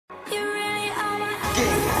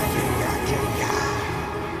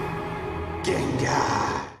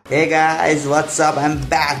Hey guys, what's up? I'm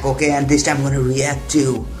back, okay, and this time I'm gonna react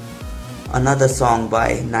to another song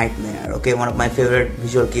by Nightmare, okay, one of my favorite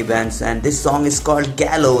VISUALKEI bands, and this song is called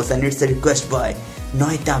Gallows and it's a request by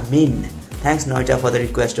Noita Min. Thanks Noita for the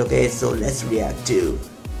request, okay, so let's react to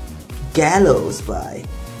Gallows by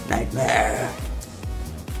Nightmare.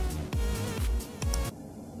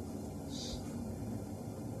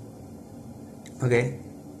 Okay.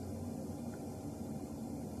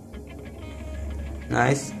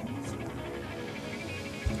 Nice.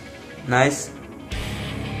 Nice.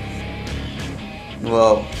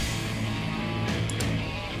 Wow.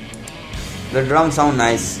 The drums sound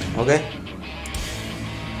nice, okay?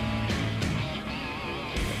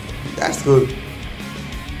 That's good.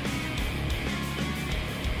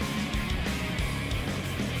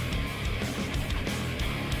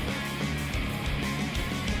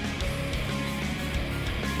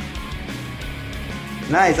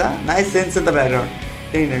 Nice, huh? Nice synths in the background.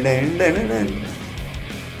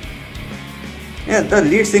 Yeah, the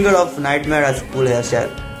lead singer of Nightmare has cool hairstyle.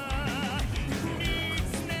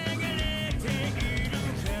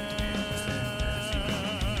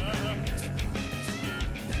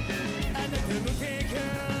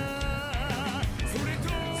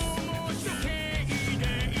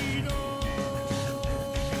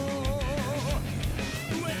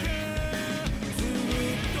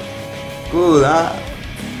 Cool, huh?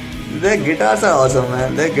 Their guitars are awesome,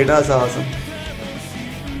 man. Their guitars are awesome.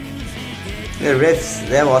 Their riffs,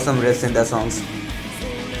 they have awesome riffs in their songs.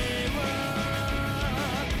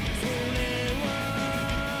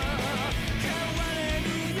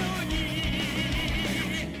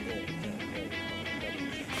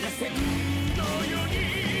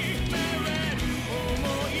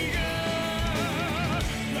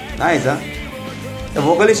 Nice, huh? The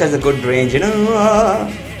vocalist has a good range, you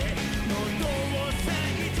know.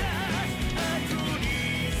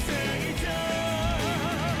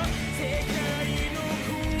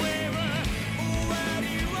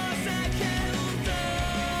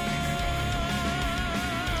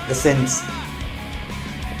 The synths.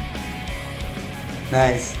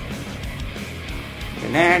 Nice.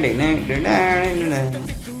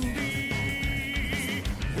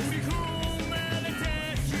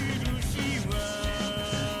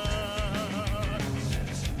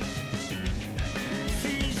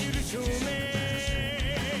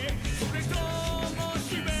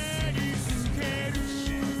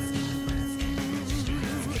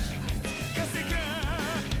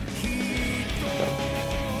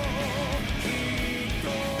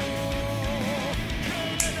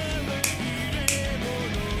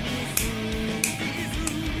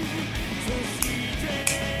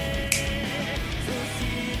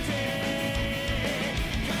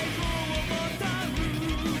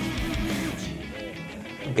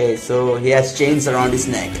 Okay, so he has chains around his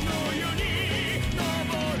neck.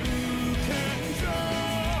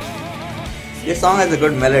 This song has a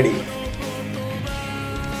good melody.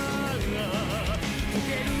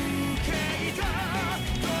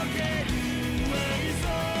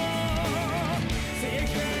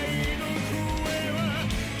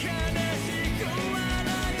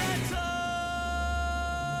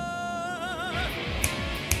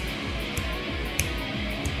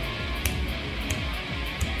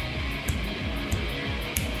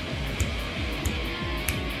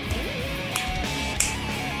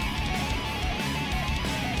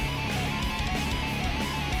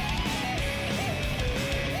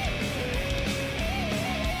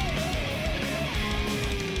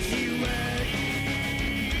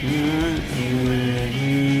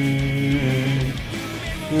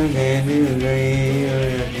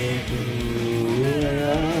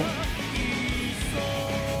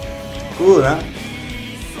 Cool, huh?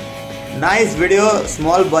 Nice video,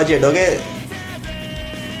 small budget, okay?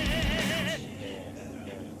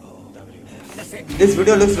 This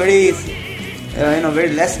video looks very,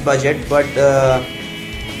 very less budget, but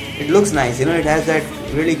it looks nice, you know, it has that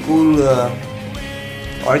really cool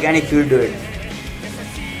organic feel to it.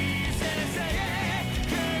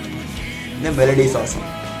 The melody is awesome.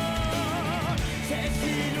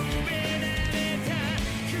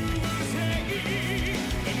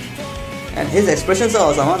 And his expressions are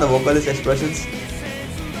awesome, huh? The vocalist expressions.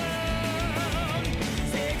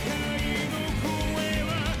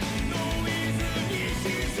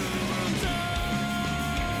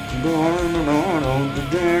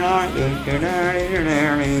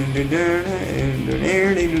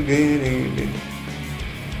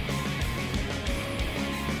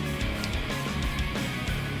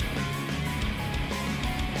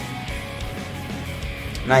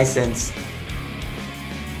 Nice sense.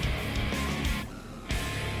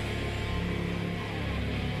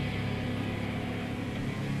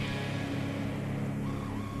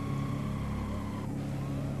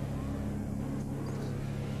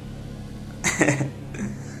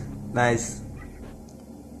 Nice.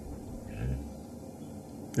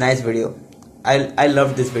 Nice video. I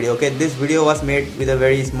loved this video. Okay, this video was made with a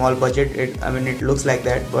very small budget. It looks like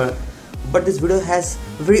that, but this video has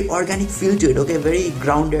very organic feel to it. Okay, very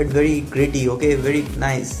grounded, very gritty. Okay, very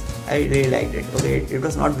nice. I really liked it. Okay, it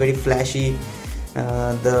was not very flashy.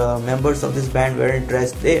 The members of this band weren't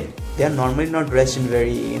dressed. They are normally not dressed in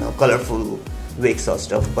very colorful wigs or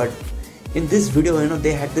stuff. But in this video,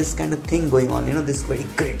 they had this kind of thing going on. This very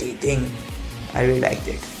gritty thing. I really liked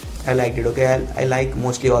it. Okay, I like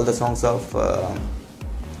mostly all the songs of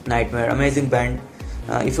Nightmare. Amazing band.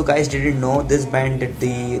 If you guys didn't know, this band did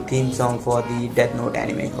the theme song for the Death Note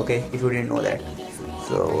anime. Okay, if you didn't know that,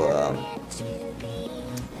 so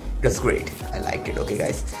that's great. I liked it. Okay,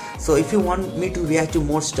 guys. So if you want me to react to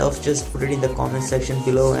more stuff, just put it in the comment section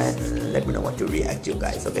below and let me know what to react to,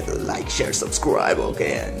 guys. Okay, so like, share, subscribe.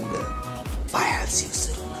 Okay, and bye. I'll see you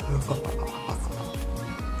soon.